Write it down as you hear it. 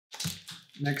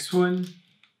Next one.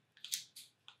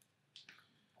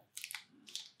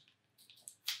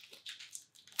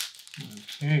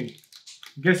 Okay.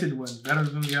 Guess it went better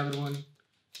than the other one.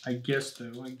 I guess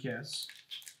though, I guess.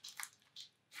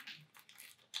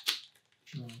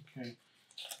 Okay.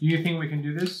 Do you think we can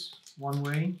do this? One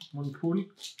way, one pull?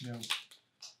 No.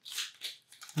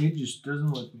 It just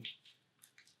doesn't let me.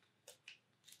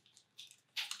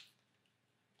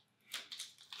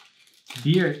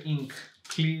 Dear ink,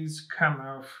 please come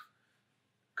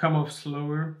off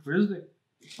slower. Where's the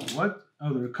what?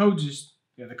 Oh, the code just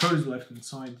the code is left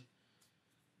inside.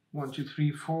 1, 2,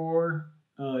 3, 4.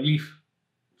 Leaf.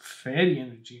 Fairy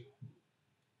energy.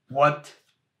 What?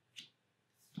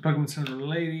 Pokemon Center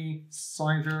Lady,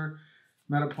 Scyther,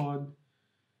 Metapod,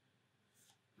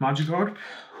 Magikarp,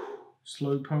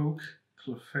 Slowpoke,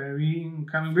 Clefairy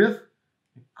coming with,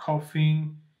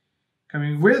 Coughing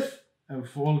coming with, a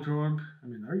Voltorb. I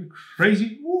mean, are you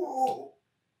crazy? Whoa!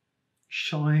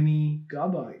 Shiny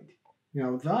Gabite.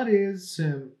 Now that is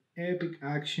some epic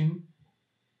action.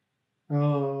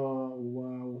 Oh,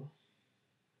 wow.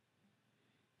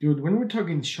 Dude, when we're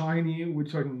talking shiny, we're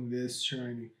talking this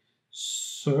shiny.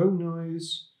 So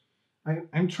nice.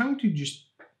 I'm trying to just...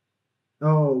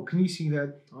 Oh, can you see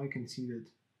that? I can see that.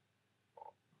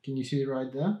 Can you see it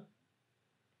right there?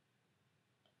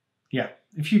 Yeah,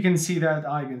 if you can see that,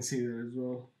 I can see that as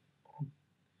well.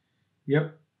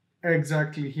 Yep,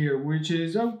 exactly here, which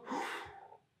is... Oh,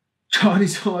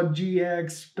 Charizard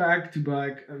GX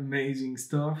back-to-back, amazing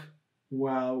stuff.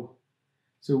 Wow.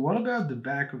 So what about the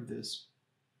back of this?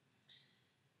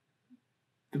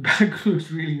 The back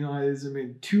looks really nice. I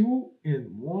mean, 2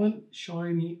 in 1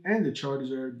 shiny and the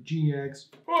Charizard GX.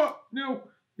 Oh no,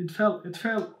 it fell.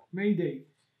 Mayday.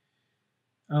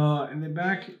 And the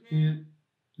back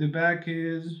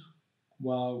is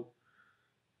wow.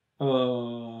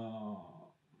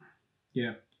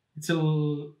 Yeah, it's a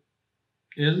little.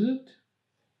 Is it?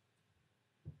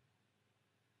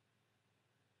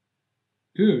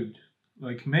 Good.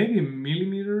 Like maybe a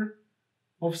millimeter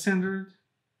off centered.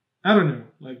 I don't know.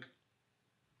 Like,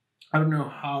 I don't know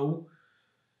how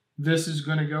this is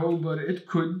gonna go, but it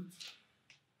could.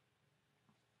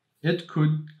 It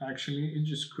could actually. It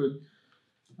just could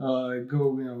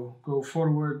go. Go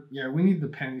forward. Yeah, we need the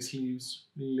penny sleeves,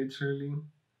 literally.